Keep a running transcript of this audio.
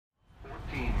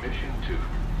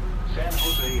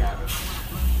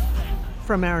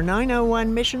From our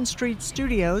 901 Mission Street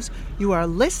studios, you are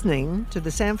listening to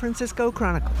the San Francisco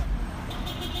Chronicle.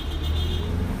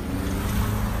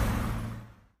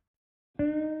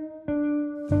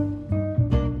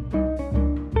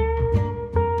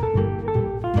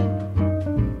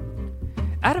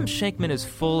 Adam Shankman is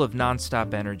full of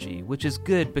nonstop energy, which is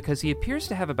good because he appears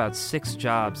to have about 6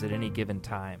 jobs at any given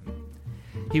time.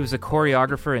 He was a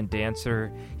choreographer and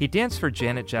dancer. He danced for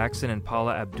Janet Jackson and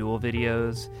Paula Abdul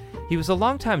videos. He was a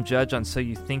longtime judge on So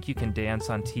You Think You Can Dance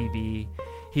on TV.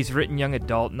 He's written young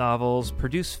adult novels,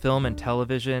 produced film and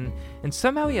television, and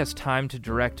somehow he has time to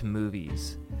direct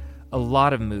movies. A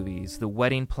lot of movies. The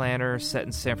Wedding Planner, set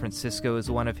in San Francisco, is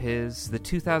one of his. The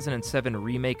 2007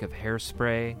 remake of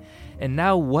Hairspray. And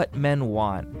now What Men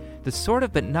Want, the sort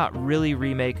of but not really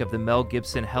remake of the Mel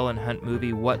Gibson Helen Hunt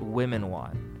movie What Women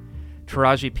Want.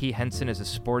 Taraji P. Henson is a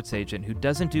sports agent who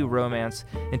doesn't do romance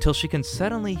until she can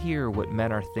suddenly hear what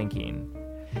men are thinking.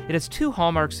 It has 2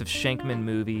 hallmarks of Shankman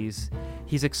movies.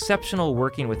 He's exceptional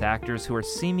working with actors who are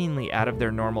seemingly out of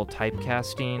their normal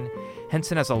typecasting.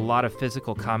 Henson has a lot of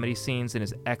physical comedy scenes and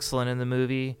is excellent in the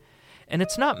movie. And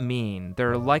it's not mean.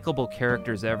 There are likable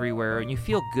characters everywhere, and you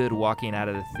feel good walking out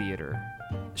of the theater.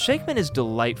 Shankman is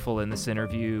delightful in this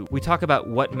interview. We talk about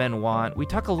What Men Want. We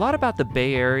talk a lot about the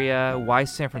Bay Area, why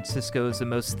San Francisco is the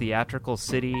most theatrical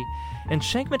city. And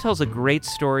Shankman tells a great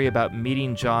story about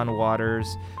meeting John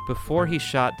Waters before he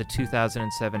shot the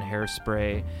 2007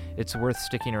 Hairspray. It's worth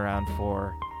sticking around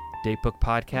for. Datebook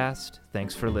Podcast,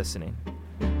 thanks for listening.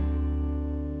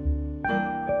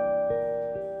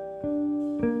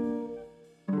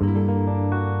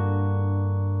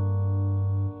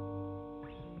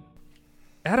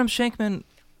 Adam Shankman,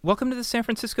 welcome to the San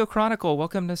Francisco Chronicle.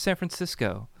 Welcome to San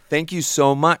Francisco. Thank you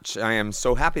so much. I am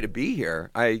so happy to be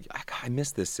here. I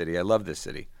miss this city. I love this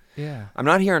city. Yeah. I'm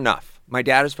not here enough. My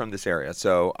dad is from this area,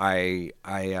 so I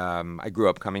grew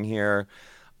up coming here.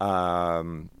 I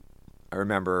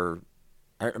remember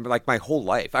like my whole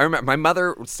life. I remember my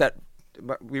mother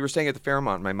we were staying at the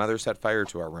Fairmont. My mother set fire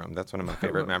to our room. That's one of my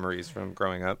favorite memories from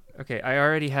growing up. Okay, I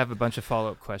already have a bunch of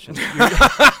follow-up questions.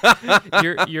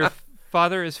 Your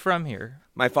father is from here.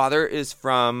 My father is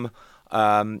from,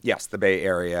 the Bay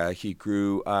Area. He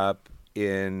grew up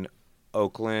in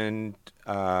Oakland,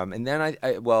 and then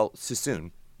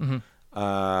Sassoon, Green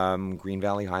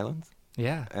Valley Highlands.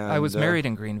 Yeah, and, I was married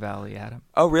in Green Valley, Adam.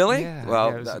 Oh, really? Yeah,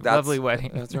 well, it was a lovely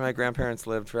wedding. That's where my grandparents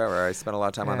lived forever. I spent a lot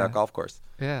of time on that golf course.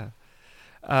 Yeah,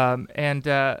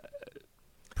 and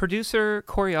producer,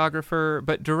 choreographer,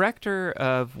 but director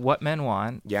of What Men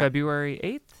Want, February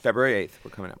 8th? February 8th,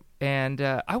 we're coming up. And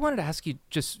I wanted to ask you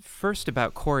just first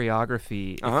about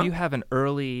choreography. If you have an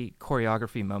early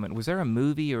choreography moment, was there a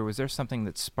movie or was there something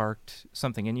that sparked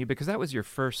something in you? Because that was your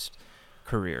first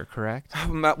career, correct?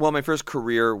 Well, my first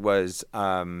career was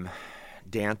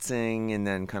dancing and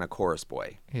then kind of chorus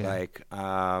boy. Yeah. Like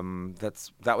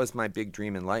that was my big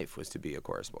dream in life, was to be a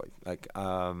chorus boy. Like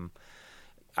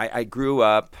I grew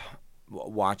up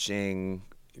watching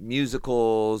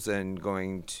musicals and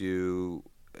going to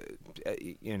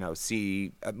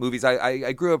see movies.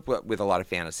 I grew up with a lot of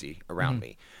fantasy around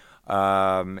me,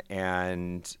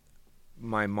 and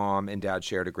my mom and dad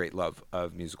shared a great love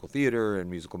of musical theater and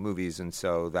musical movies, and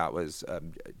so that was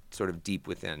sort of deep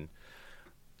within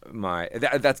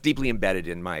that's deeply embedded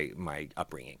in my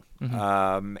upbringing.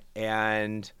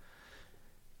 And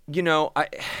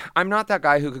I'm not that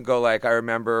guy who can go like, I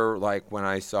remember like when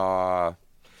I saw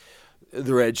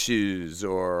The Red Shoes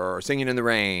or Singing in the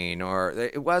Rain, or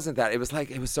it wasn't that. It was like,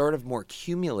 it was sort of more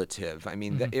cumulative. I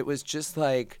mean, it was just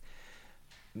like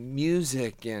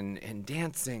music and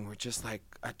dancing were just like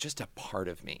just a part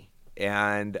of me,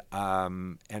 and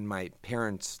my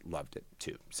parents loved it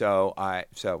too. So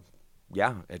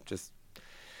it just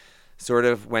sort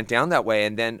of went down that way.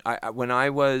 And then when I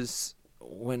was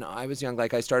young,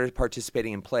 like I started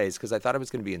participating in plays because I thought I was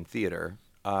going to be in theater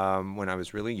when I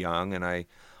was really young, and I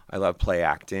love play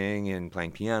acting and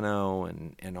playing piano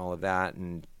and all of that,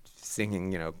 and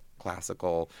singing,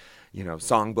 classical,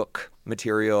 songbook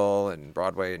material and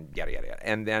Broadway and yada, yada, yada.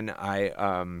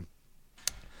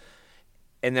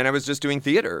 And then I was just doing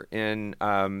theater in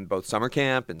both summer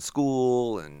camp and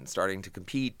school, and starting to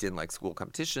compete in like school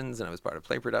competitions, and I was part of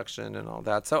play production and all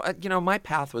that. So, my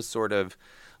path was sort of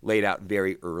laid out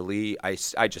very early. I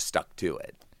just stuck to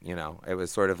it. It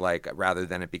was sort of like, rather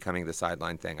than it becoming the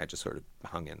sideline thing, I just sort of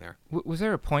hung in there. Was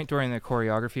there a point during the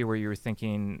choreography where you were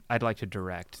thinking, I'd like to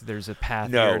direct? There's a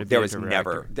path No, here to be there was a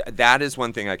director. never. That is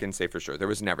one thing I can say for sure. There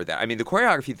was never that. I mean, the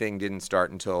choreography thing didn't start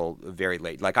until very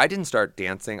late. Like, I didn't start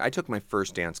dancing. I took my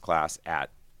first dance class at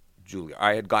Juilliard.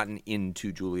 I had gotten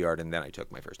into Juilliard, and then I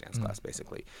took my first dance class,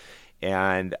 basically.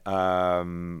 And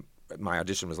my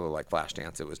audition was a little like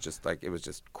Flashdance.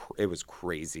 It was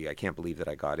crazy. I can't believe that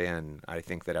I got in. I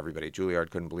think that everybody at Juilliard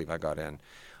couldn't believe I got in.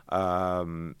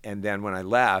 And then when I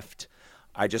left,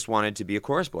 I just wanted to be a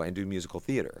chorus boy and do musical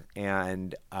theater.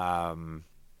 And I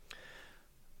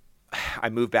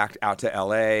moved back out to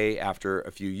LA after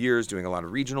a few years doing a lot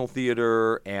of regional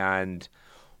theater. And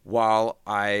while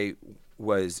I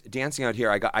was dancing out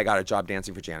here, I got a job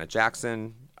dancing for Janet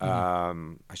Jackson. I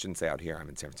shouldn't say out here. I'm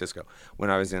in San Francisco. When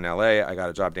I was in LA, I got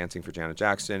a job dancing for Janet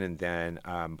Jackson. And then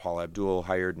Paula Abdul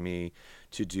hired me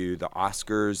to do the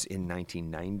Oscars in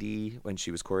 1990 when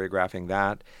she was choreographing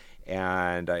that.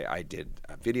 And I did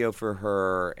a video for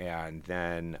her, and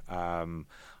then I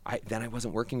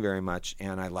wasn't working very much,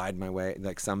 and I lied my way.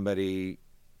 Like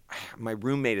my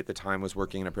roommate at the time was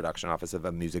working in a production office of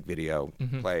a music video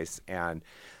place, and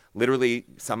literally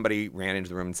somebody ran into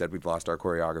the room and said, "We've lost our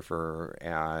choreographer."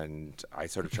 And I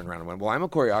sort of turned around and went, "Well, I'm a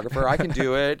choreographer. I can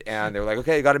do it." And they were like,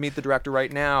 "Okay, you got to meet the director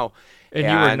right now." And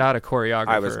you were not a choreographer.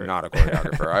 I was not a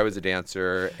choreographer. I was a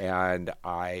dancer, but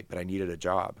I needed a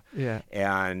job. Yeah.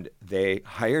 And they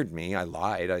hired me. I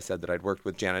lied. I said that I'd worked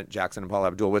with Janet Jackson and Paula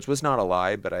Abdul, which was not a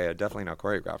lie, but I had definitely not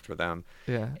choreographed for them.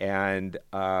 Yeah.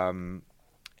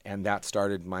 And that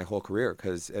started my whole career,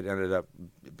 because it ended up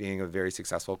being a very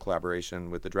successful collaboration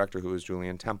with the director, who was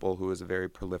Julian Temple, who was a very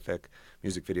prolific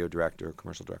music video director,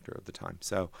 commercial director at the time.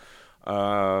 So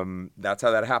that's how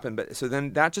that happened. But so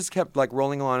then that just kept like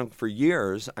rolling along for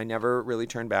years. I never really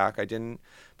turned back. I didn't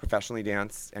professionally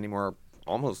dance anymore,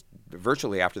 almost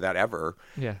virtually after that ever.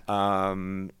 Yeah.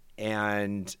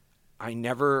 And I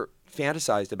never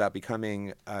fantasized about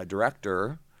becoming a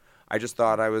director. I just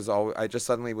thought I just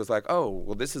suddenly was like, oh,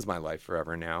 well, this is my life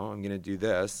forever now. I'm going to do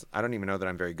this. I don't even know that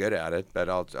I'm very good at it, but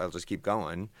I'll just keep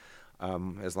going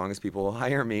as long as people will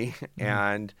hire me.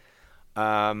 And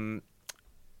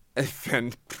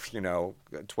then,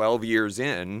 12 years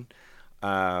in,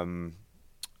 some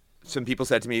people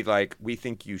said to me, like, we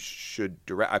think you should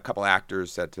direct. A couple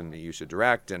actors said to me, you should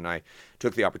direct. And I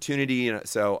took the opportunity. And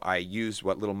so I used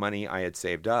what little money I had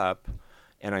saved up,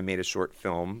 and I made a short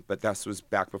film. But this was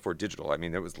back before digital. I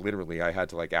mean, it was literally, I had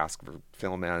to like ask for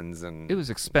film ends, and it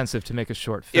was expensive to make a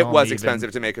short film. It was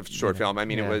expensive to make a short film. I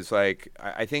mean, Yeah. it was like,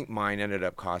 I think mine ended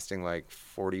up costing like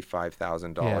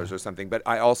 $45,000 or something. But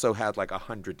I also had like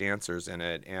 100 dancers in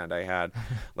it, and I had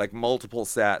like multiple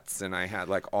sets, and I had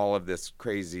like all of this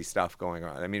crazy stuff going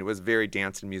on. I mean, it was very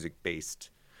dance and music based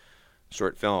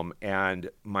short film. And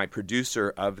my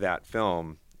producer of that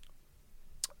film,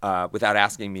 without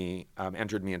asking me,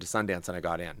 entered me into Sundance, and I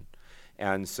got in.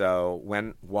 And so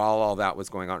while all that was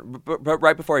going on, but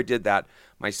right before I did that,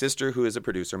 my sister, who is a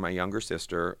producer, my younger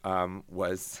sister,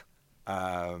 was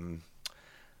trying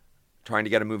to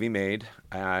get a movie made,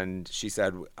 and she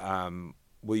said,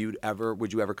 would you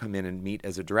ever come in and meet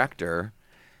as a director?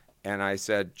 And I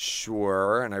said,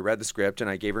 sure. And I read the script,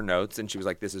 and I gave her notes, and she was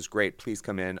like, this is great. Please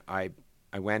come in. I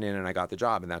went in and I got the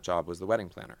job, and that job was The Wedding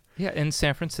Planner. Yeah, in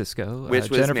San Francisco. Which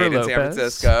was Jennifer made Lopez. in San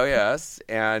Francisco, yes.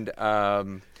 And,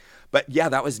 but yeah,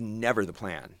 that was never the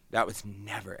plan. That was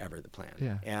never, ever the plan.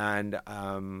 Yeah. And,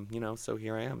 so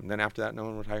here I am. And then after that, no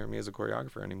one would hire me as a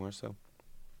choreographer anymore, so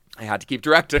I had to keep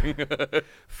directing.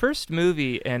 First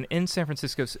movie, and in San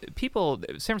Francisco, San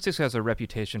Francisco has a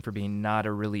reputation for being not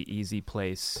a really easy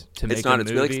place to make It's not. a It's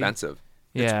movie. really expensive.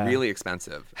 Yeah. It's really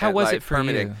expensive. How And, was like, it for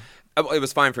permitting. you? It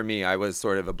was fine for me. I was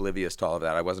sort of oblivious to all of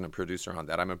that. I wasn't a producer on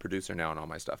that. I'm a producer now on all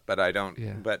my stuff, but I don't.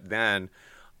 Yeah. But then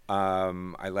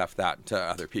I left that to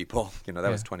other people. That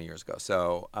was 20 years ago.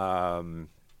 So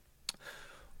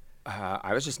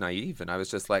I was just naive, and I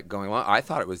was just like going, well, I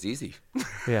thought it was easy.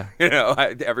 Yeah.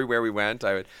 Everywhere we went,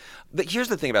 I would. But here's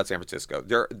the thing about San Francisco: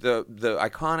 the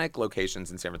iconic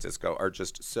locations in San Francisco are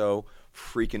just so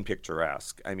freaking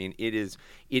picturesque. I mean,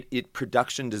 it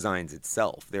production designs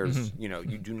itself. There's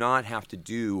you do not have to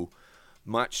do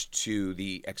much to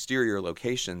the exterior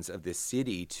locations of this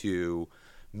city to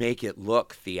make it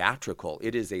look theatrical.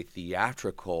 It is a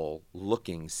theatrical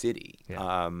looking city.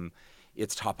 Yeah.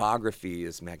 Its topography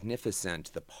is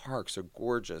magnificent. The parks are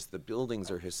gorgeous. The buildings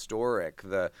are historic.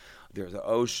 There's the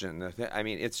ocean. I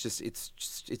mean, it's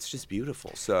just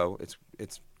beautiful. So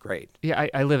it's great. Yeah,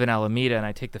 I live in Alameda, and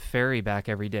I take the ferry back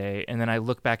every day, and then I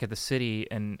look back at the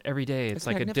city, and every day it's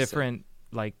like a different.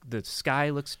 Like the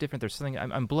sky looks different. There's something.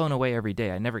 I'm blown away every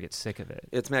day. I never get sick of it.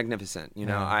 It's magnificent.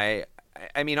 Yeah.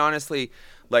 I mean, honestly,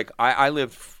 like I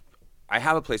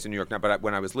have a place in New York now, but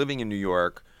when I was living in New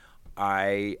York, when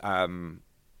I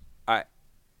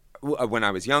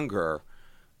was younger,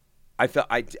 I felt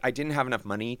I didn't have enough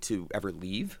money to ever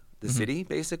leave. the city,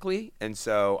 basically. And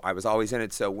so I was always in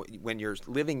it. So when you're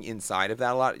living inside of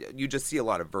that a lot, you just see a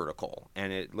lot of vertical,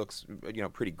 and it looks,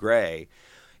 pretty gray.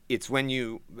 It's when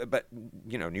but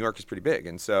New York is pretty big.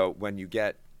 And so when you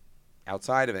get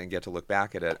outside of it and get to look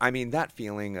back at it, I mean, that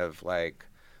feeling of like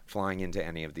flying into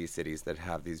any of these cities that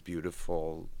have these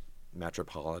beautiful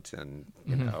metropolitan,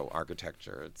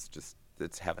 architecture,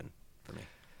 it's heaven for me.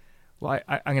 Well,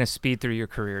 I'm going to speed through your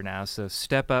career now. So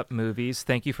Step Up Movies,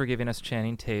 thank you for giving us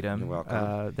Channing Tatum. You're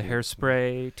welcome. The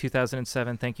Hairspray,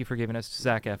 2007, thank you for giving us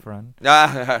Zac Efron.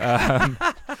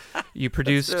 You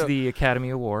produced the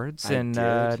Academy Awards in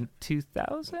 2000?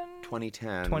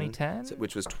 2010. 2010?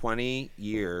 Which was 20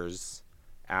 years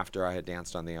after I had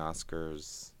danced on the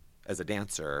Oscars as a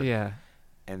dancer. Yeah.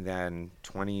 And then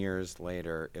 20 years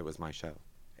later, it was my show.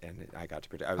 And I got to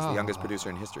produce. I was the youngest producer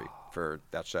in history for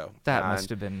that show. That must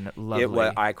have been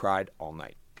lovely. I cried all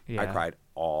night. Yeah. I cried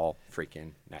all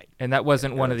freaking night. And that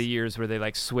wasn't one of the years where they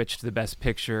like switched the Best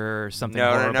Picture or something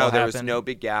horrible No. There happened? was no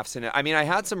big gaffes in it. I mean, I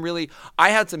had some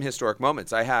historic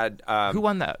moments. I had who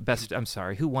won that best? I'm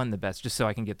sorry, who won the best? Just so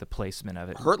I can get the placement of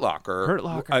it. Hurt Locker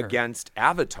against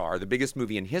Avatar, the biggest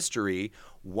movie in history,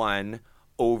 won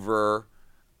over.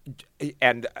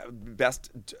 And best,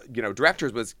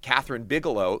 directors was Catherine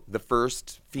Bigelow, the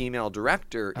first female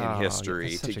director in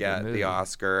history to get the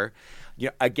Oscar,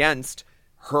 against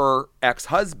her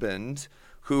ex-husband,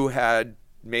 who had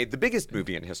made the biggest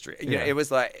movie in history.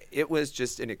 It was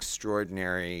just an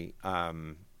extraordinary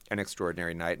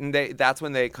night, and that's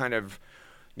when they kind of,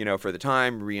 for the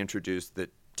time, reintroduced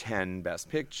the 10 Best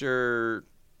Picture,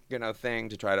 thing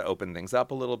to try to open things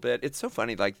up a little bit. It's so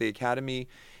funny, like the Academy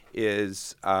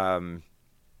is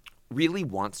really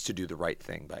wants to do the right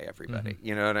thing by everybody.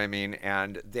 You know what I mean?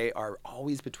 And they are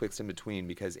always betwixt and between,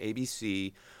 because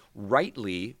ABC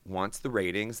rightly wants the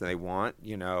ratings, and they want,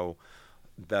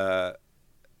 they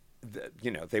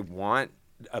want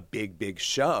a big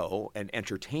show and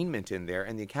entertainment in there.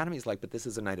 And the Academy's like, but this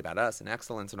is a night about us and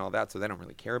excellence and all that, so they don't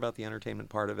really care about the entertainment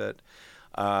part of it.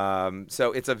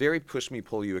 So it's a very push me,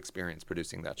 pull you experience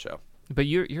producing that show. But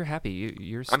you're happy.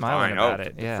 You're I'm smiling fine. about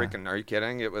it. Yeah. Freaking, are you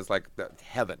kidding? It was like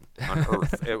heaven on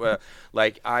earth. It was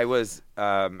like I was.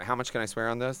 How much can I swear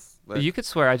on this? Like, you could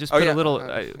swear. I just put a little.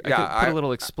 I could put a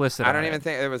little explicit. I don't even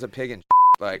think there was a pig in.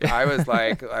 Like I was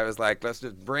like, let's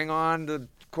just bring on the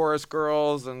chorus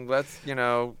girls and let's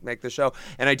make the show.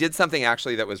 And I did something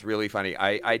actually that was really funny.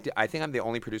 I think I'm the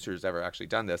only producer who's ever actually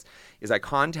done this. Is I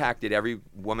contacted every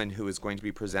woman who was going to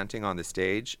be presenting on the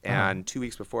stage, and 2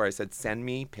 weeks before I said, send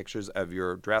me pictures of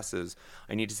your dresses.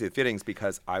 I need to see the fittings,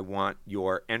 because I want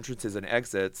your entrances and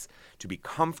exits to be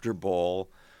comfortable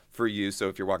for you. So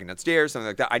if you're walking downstairs, something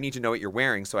like that, I need to know what you're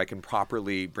wearing so I can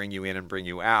properly bring you in and bring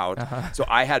you out. So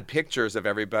I had pictures of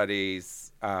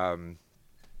everybody's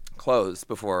clothes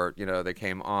before they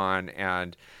came on,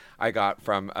 and I got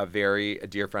from a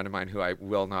dear friend of mine who I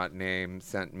will not name,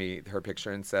 sent me her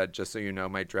picture and said, just so you know,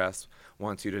 my dress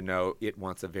wants you to know it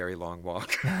wants a very long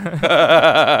walk.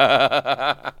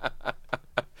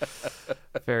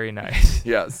 Very nice.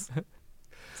 Yes.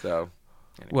 So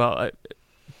anyway. Well,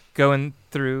 going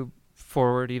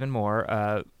forward even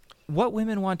more, What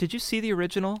Women Want, did you see the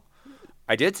original?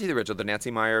 I did see the original, the Nancy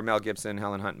Meyer, Mel Gibson,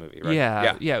 Helen Hunt movie, right?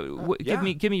 Yeah. Give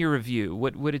me your review.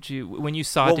 What did you, when you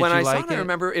saw it, did you like it? When I saw it, I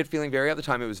remember it feeling at the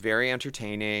time, it was very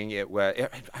entertaining. I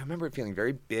remember it feeling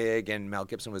very big, and Mel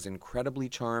Gibson was incredibly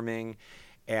charming,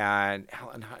 and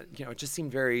Helen Hunt, it just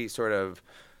seemed very sort of,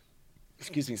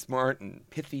 smart and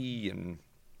pithy, and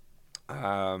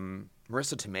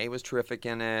Marissa Tomei was terrific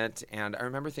in it, and I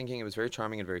remember thinking it was very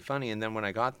charming and very funny. And then when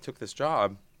I took this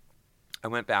job, I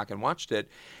went back and watched it,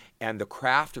 and the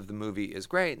craft of the movie is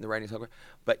great, and the writing's all great,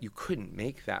 but you couldn't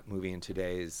make that movie in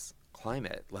today's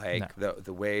climate. Like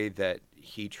the way that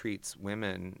he treats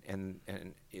women and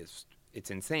it's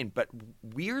insane. But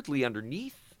weirdly,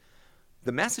 underneath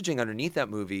the messaging underneath that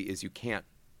movie is you can't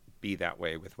be that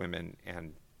way with women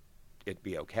and it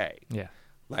be okay. Yeah.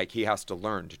 Like he has to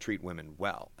learn to treat women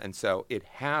well. And so it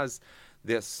has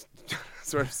this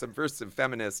sort of subversive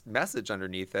feminist message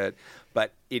underneath it,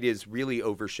 but it is really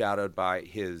overshadowed by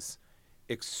his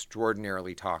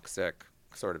extraordinarily toxic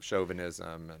sort of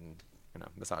chauvinism and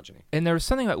misogyny. And there was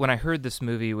something about when I heard this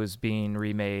movie was being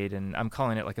remade, and I'm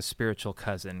calling it like a spiritual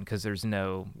cousin because there's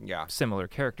no similar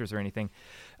characters or anything.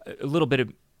 A little bit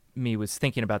of me was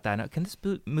thinking about that. Now, can this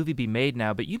movie be made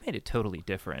now? But you made it totally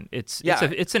different. It's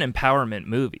an empowerment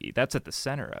movie. That's at the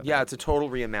center of it. Yeah, it's a total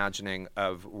reimagining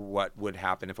of what would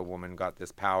happen if a woman got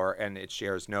this power, and it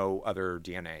shares no other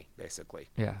DNA, basically.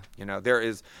 Yeah. There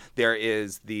is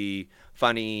the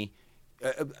funny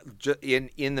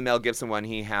in the Mel Gibson one.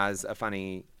 He has a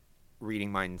funny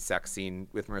reading Mind sex scene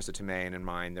with Marissa Tomei, and in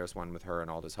mine there's one with her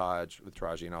and Aldous Hodge, with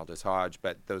Taraji and Aldous Hodge,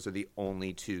 but those are the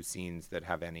only two scenes that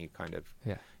have any kind of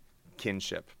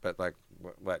kinship. But like,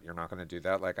 what, you're not going to do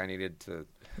that? Like, I needed to,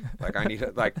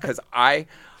 because I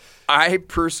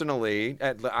personally,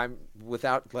 I'm,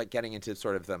 without like getting into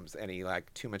sort of any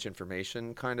like too much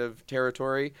information kind of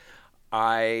territory,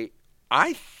 I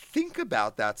think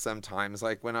about that sometimes,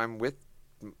 like when I'm with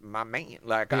my man,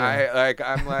 like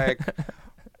I'm like,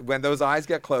 when those eyes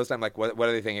get closed, I'm like, what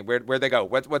are they thinking? Where'd they go?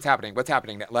 What's happening? What's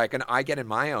happening? Like, and I get in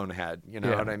my own head, you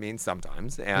know what I mean?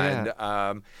 Sometimes. And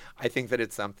I think that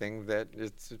it's something that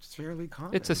it's fairly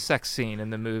common. It's a sex scene in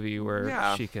the movie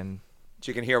where she can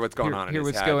hear what's going on in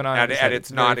his head. Going on and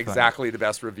it's not exactly the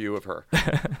best review of her.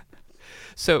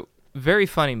 So, very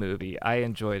funny movie. I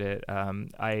enjoyed it.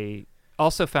 I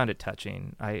also found it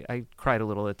touching. I cried a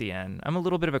little at the end. I'm a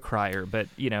little bit of a crier, but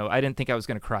I didn't think I was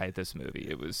going to cry at this movie.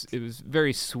 It was a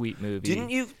very sweet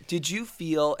movie. Did you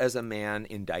feel as a man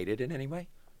indicted in any way?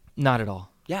 Not at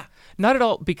all. Yeah. Not at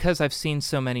all, because I've seen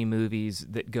so many movies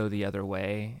that go the other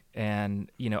way,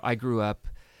 and I grew up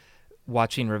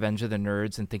watching Revenge of the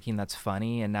Nerds and thinking that's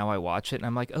funny, and now I watch it and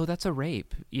I'm like, oh, that's a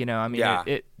rape.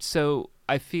 So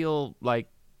I feel like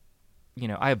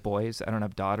I have boys, I don't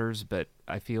have daughters, but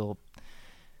I feel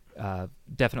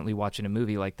definitely watching a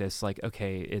movie like this, like,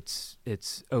 okay, it's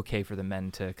okay for the men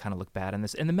to kind of look bad in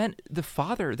this. And the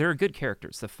father, there are good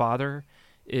characters. The father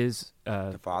is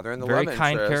the father and the very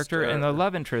kind character, and the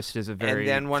love interest is a very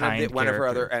and then one of her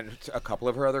other, and a couple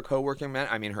of her other co-working men.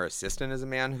 I mean, her assistant is a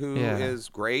man who is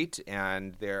great,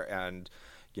 and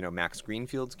Max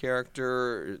Greenfield's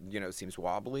character, seems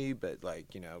wobbly, but like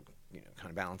kind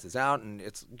of balances out, and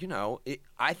it's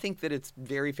I think that it's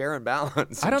very fair and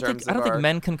balanced. I don't think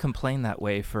men can complain that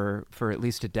way for at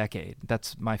least a decade.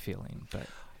 That's my feeling. But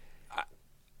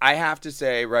I have to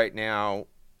say right now,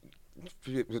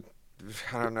 I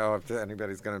don't know if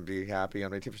anybody's going to be happy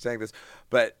on me for saying this,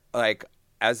 but like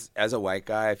as a white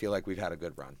guy, I feel like we've had a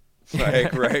good run.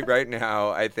 Like right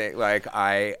now, I think like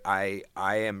I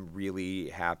am really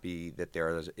happy that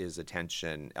there is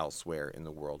attention elsewhere in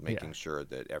the world, making sure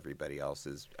that everybody else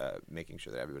is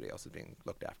being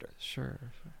looked after. Sure.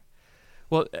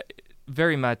 Well,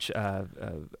 very much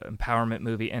empowerment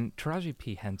movie. And Taraji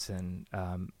P. Henson,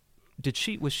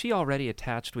 was she already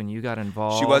attached when you got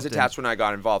involved? She was attached when I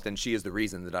got involved, and she is the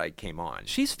reason that I came on.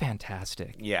 She's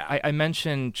fantastic. Yeah. I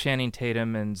mentioned Channing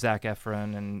Tatum and Zac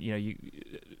Efron, and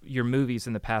your movies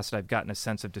in the past. I've gotten a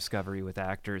sense of discovery with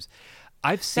actors.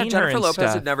 I've seen her in Jennifer Lopez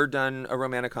stuff. Had never done a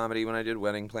romantic comedy when I did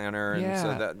Wedding Planner, and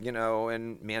so that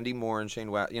and Mandy Moore and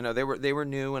Shane West, they were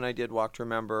new when I did Walk to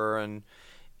Remember,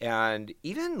 and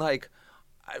even like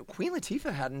Queen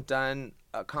Latifah hadn't done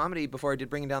a comedy before I did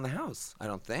Bringing Down the House, I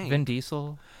don't think. Vin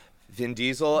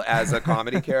Diesel as a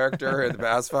comedy character in The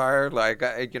Pacifier, like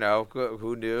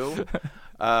who knew?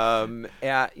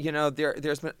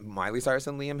 There's been Miley Cyrus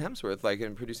and Liam Hemsworth like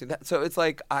in producing that. So it's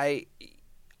like I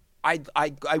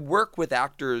work with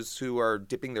actors who are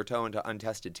dipping their toe into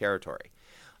untested territory.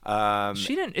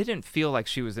 It didn't feel like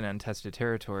she was in untested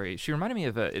territory. She reminded me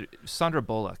of Sandra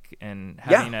Bullock and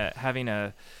having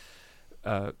a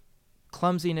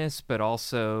clumsiness, but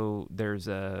also there's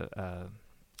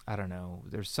I don't know.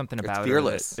 There's something about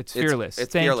fearless. It's fearless.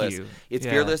 It's Thank fearless. you. It's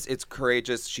fearless. It's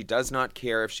courageous. She does not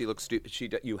care if she looks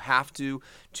stupid. You have to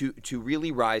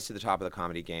really rise to the top of the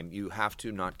comedy game. You have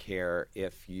to not care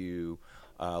if you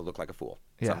look like a fool.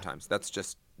 Yeah. Sometimes that's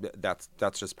just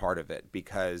part of it,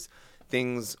 because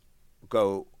things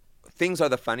are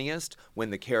the funniest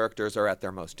when the characters are at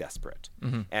their most desperate,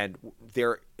 and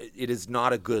it is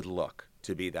not a good look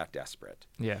to be that desperate.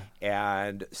 Yeah.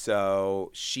 And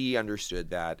so she understood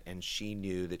that, and she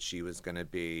knew that she was going to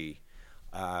be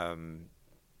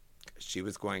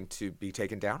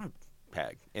taken down a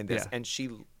peg in this, and she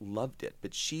loved it.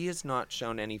 But she has not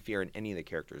shown any fear in any of the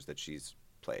characters that she's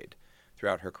played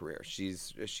throughout her career.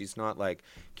 She's not like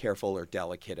careful or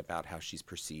delicate about how she's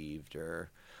perceived, or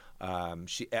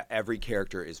every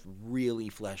character is really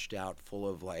fleshed out, full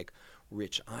of like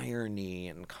rich irony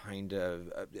and kind of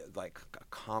like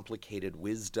complicated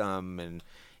wisdom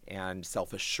and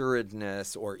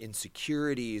self-assuredness or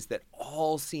insecurities that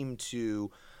all seem to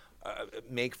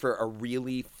make for a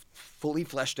really fully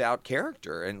fleshed out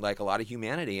character and like a lot of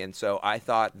humanity. And so I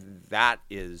thought that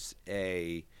is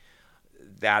a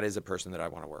person that I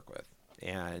want to work with,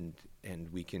 and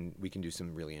we can do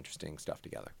some really interesting stuff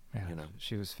together. Yeah,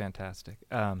 she was fantastic.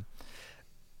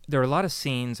 There are a lot of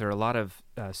scenes or a lot of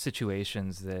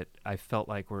situations that I felt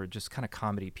like were just kind of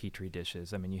comedy petri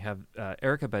dishes. I mean, you have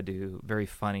Erykah Badu, very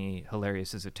funny,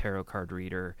 hilarious as a tarot card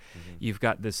reader. Mm-hmm. You've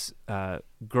got this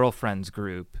girlfriends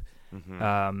group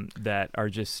that are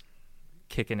just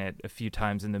kicking it a few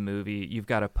times in the movie. You've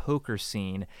got a poker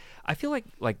scene. I feel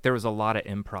like there was a lot of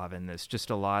improv in this, just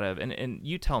a lot of, and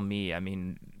you tell me, I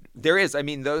mean. There is. I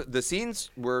mean, the scenes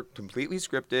were completely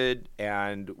scripted,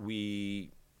 and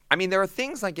there are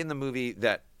things like in the movie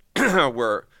that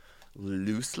were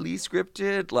loosely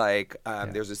scripted. Like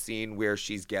there's a scene where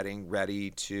she's getting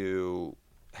ready to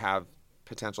have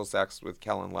potential sex with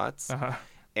Kellen Lutz,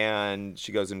 and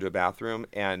she goes into a bathroom,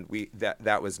 and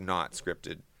that was not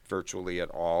scripted virtually at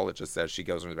all. It just says she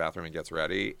goes into the bathroom and gets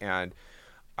ready, and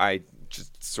I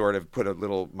just sort of put a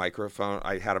little microphone.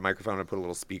 I had a microphone and put a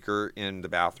little speaker in the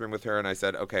bathroom with her, and I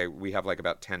said, okay, we have like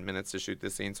about 10 minutes to shoot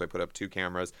this scene, so I put up 2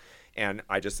 cameras, and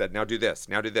I just said, now do this,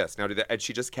 now do this, now do that, and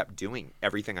she just kept doing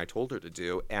everything I told her to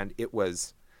do, and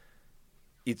it's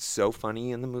so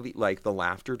funny in the movie. Like, the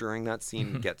laughter during that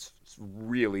scene gets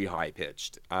really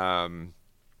high-pitched.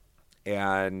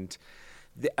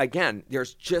 Again,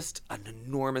 there's just an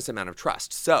enormous amount of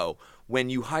trust. So when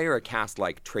you hire a cast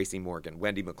like Tracy Morgan,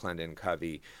 Wendy McClendon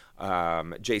Covey,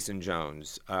 Jason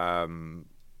Jones,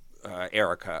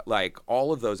 Erica, like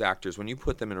all of those actors, when you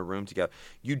put them in a room together,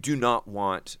 you do not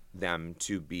want them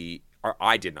to be, or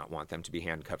I did not want them to be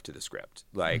handcuffed to the script.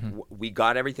 Like we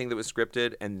got everything that was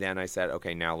scripted, and then I said,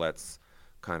 okay, now let's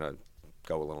kind of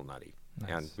go a little nutty. Nice.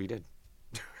 And we did.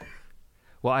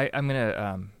 Well, I'm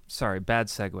gonna. Sorry, bad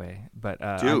segue, but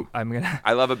I'm gonna.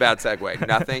 I love a bad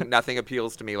segue. Nothing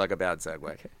appeals to me like a bad segue.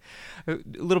 Okay.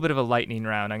 A little bit of a lightning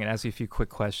round. I'm gonna ask you a few quick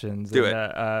questions. Do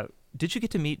it. Did you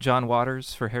get to meet John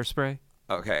Waters for Hairspray?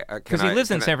 Okay. Because he lives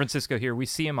in San Francisco here. We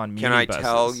see him on mini buses. Can I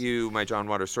tell you my John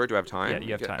Waters story? Do I have time? Yeah,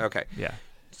 you have time. Okay. Yeah.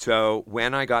 So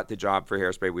when I got the job for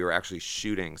Hairspray, we were actually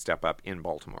shooting Step Up in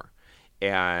Baltimore,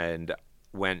 and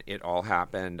when it all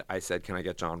happened, I said, can I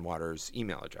get John Waters'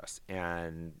 email address?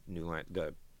 And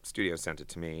the studio sent it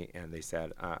to me, and they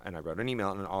said, and I wrote an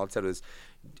email, and all it said was,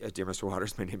 Dear Mr.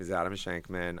 Waters, my name is Adam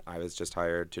Shankman. I was just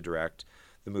hired to direct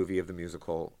the movie of the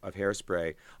musical of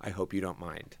Hairspray. I hope you don't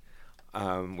mind.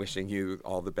 Wishing you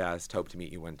all the best. Hope to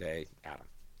meet you one day, Adam.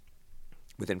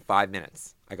 Within 5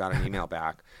 minutes, I got an email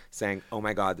back saying, oh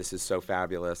my God, this is so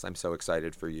fabulous. I'm so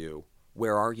excited for you.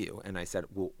 Where are you? And I said,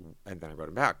 well, and then I wrote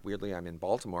him back. Weirdly, I'm in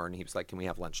Baltimore. And he was like, can we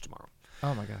have lunch tomorrow?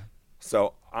 Oh, my God.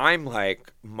 So I'm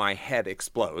like, my head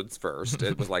explodes first.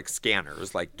 It was like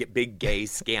scanners, like big gay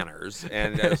scanners.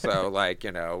 And so like,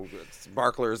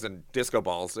 sparklers and disco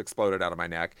balls exploded out of my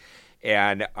neck.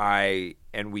 And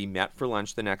we met for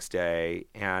lunch the next day.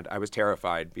 And I was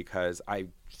terrified because I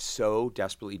so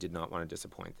desperately did not want to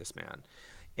disappoint this man.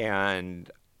 And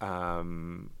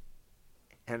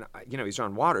he's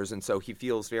John Waters, and so he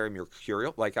feels very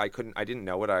mercurial. Like I didn't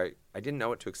know what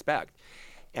to expect.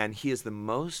 And he is the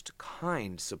most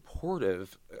kind,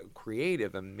 supportive,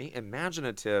 creative,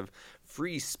 imaginative,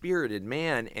 free-spirited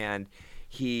man. And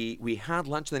we had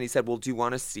lunch, and then he said, well, do you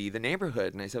want to see the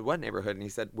neighborhood? And I said, what neighborhood? And he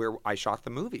said, where I shot the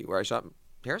movie, where I shot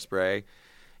Hairspray.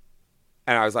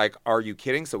 And I was like, are you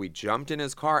kidding? So we jumped in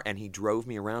his car, and he drove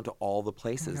me around to all the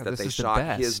places that they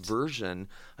shot his version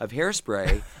of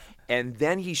Hairspray. And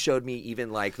then he showed me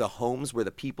even like the homes where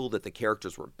the people that the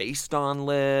characters were based on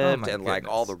lived, and like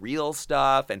all the real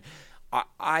stuff. And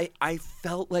I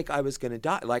felt like I was going to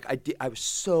die. Like I was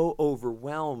so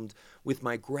overwhelmed with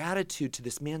my gratitude to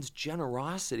this man's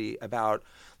generosity about,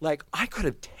 like, I could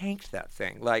have tanked that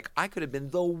thing. Like, I could have been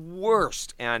the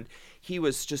worst. And he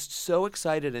was just so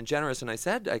excited and generous. And I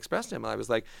expressed to him, I was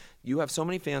like, you have so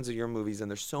many fans of your movies, and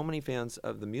there's so many fans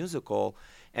of the musical.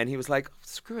 And he was like,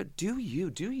 screw it, do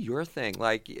your thing.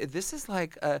 Like, this is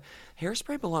like,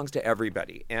 Hairspray belongs to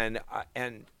everybody. And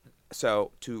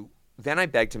so then I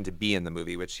begged him to be in the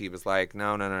movie, which he was like,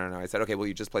 no. I said, okay, well,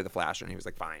 you just play the Flasher. And he was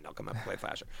like, fine, I'll come up and play the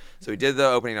Flasher. So he did the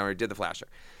opening number, he did the Flasher.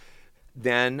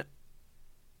 Then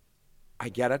I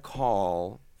get a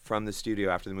call from the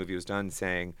studio after the movie was done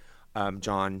saying,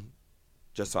 John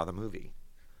just saw the movie.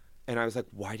 And I was like,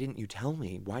 why didn't you tell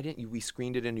me? We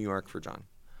screened it in New York for John.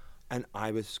 And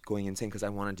I was going insane because I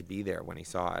wanted to be there when he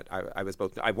saw it.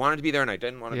 I wanted to be there and I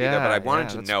didn't want to be there, but I wanted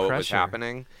to know what was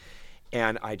happening.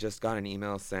 And I just got an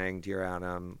email saying, Dear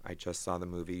Adam, I just saw the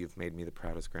movie. You've made me the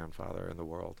proudest grandfather in the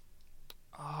world.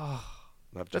 Oh,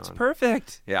 love John. That's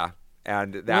perfect. Yeah.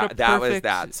 And that was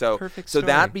that. So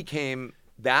that became,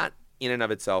 that in and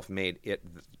of itself made it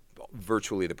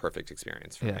virtually the perfect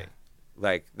experience for me.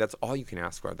 Like, that's all you can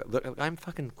ask for. Look, I'm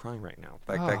fucking crying right now.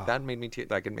 Like that made me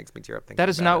it makes me tear up thinking that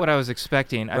is about not it. what I was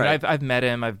expecting. I mean, I've met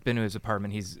him. I've been to his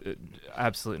apartment. He's an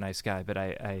absolute nice guy, but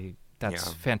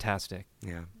that's fantastic.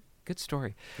 Yeah. Good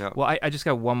story. Yep. Well, I just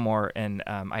got one more, and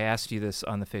I asked you this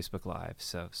on the Facebook Live,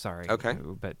 so sorry. Okay.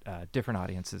 But different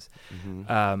audiences.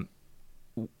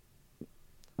 Mm-hmm.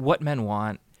 What Men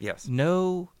Want. Yes.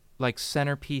 No, like,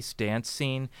 centerpiece dance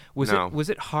scene. Was No.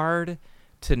 it hard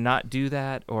to not do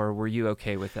that, or were you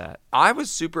okay with that? I was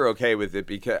super okay with it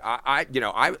because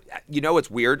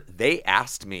what's weird? They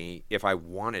asked me if I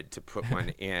wanted to put one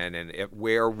in, and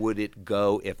where would it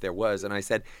go if there was, and I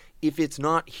said, if it's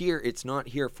not here, it's not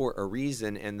here for a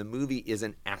reason, and the movie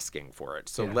isn't asking for it.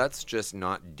 So let's just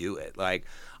not do it. Like,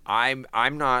 I'm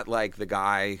not like the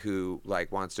guy who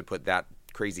like wants to put that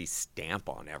crazy stamp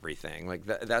on everything. Like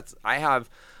that's I have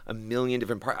a million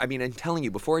different parts. I mean, I'm telling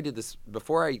you, before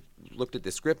I looked at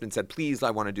the script and said, please,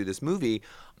 I want to do this movie,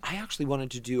 I actually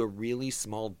wanted to do a really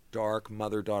small, dark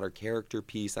mother-daughter character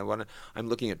piece. I'm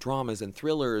looking at dramas and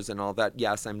thrillers and all that.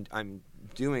 Yes, I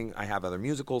have other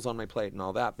musicals on my plate and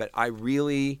all that, but I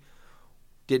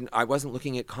wasn't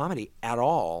looking at comedy at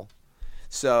all.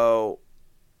 So,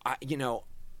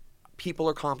 people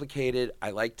are complicated.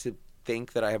 I like to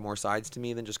think that I have more sides to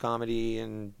me than just comedy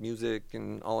and music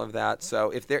and all of that.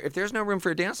 So if there's no room for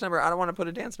a dance number, I don't want to put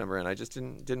a dance number in. I just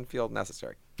didn't feel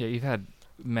necessary. Yeah, you've had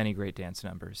many great dance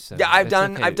numbers. So yeah, I've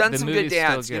done The some good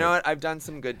dance. You know what? I've done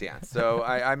some good dance. So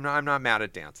I'm not mad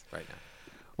at dance right now.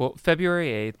 Well,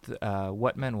 February 8th,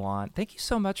 What Men Want. Thank you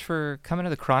so much for coming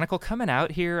to the Chronicle, coming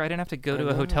out here. I didn't have to go to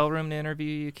a hotel room to interview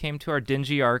you. You came to our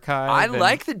dingy archive. I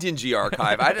like the dingy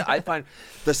archive. I find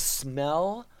the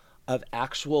smell of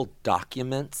actual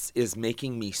documents is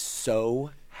making me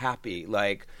so happy.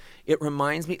 Like, it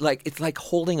reminds me, like, it's like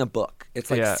holding a book. It's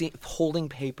like holding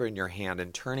paper in your hand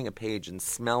and turning a page and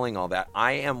smelling all that.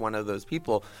 I am one of those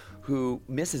people who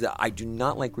misses it. I do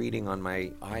not like reading on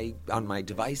my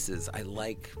devices. I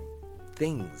like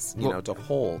things, to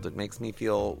hold. It makes me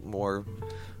feel more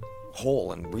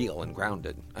whole and real and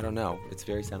grounded. I don't know. It's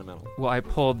very sentimental. Well, I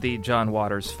pulled the John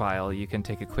Waters file. You can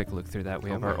take a quick look through that. We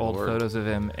have our old photos of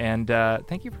him. And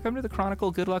thank you for coming to the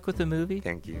Chronicle. Good luck with the movie.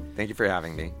 Thank you. Thank you for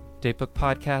having me. Datebook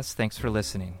Podcast, thanks for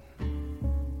listening.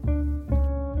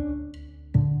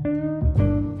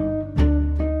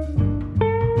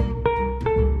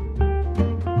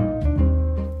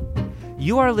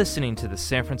 You are listening to the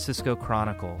San Francisco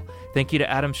Chronicle. Thank you to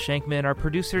Adam Shankman. Our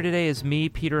producer today is me,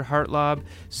 Peter Hartlaub.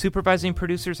 Supervising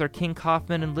producers are King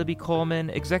Kaufman and Libby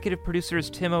Coleman. Executive producer is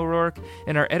Tim O'Rourke.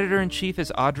 And our editor-in-chief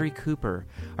is Audrey Cooper.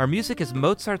 Our music is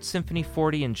Mozart's Symphony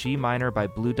 40 in G minor by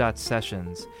Blue Dot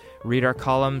Sessions. Read our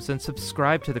columns and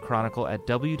subscribe to the Chronicle at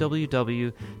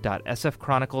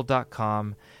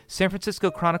www.sfchronicle.com. San Francisco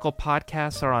Chronicle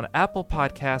podcasts are on Apple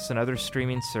Podcasts and other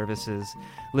streaming services.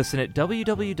 Listen at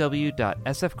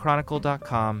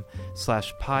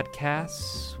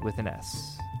www.sfchronicle.com/podcasts with an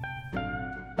S.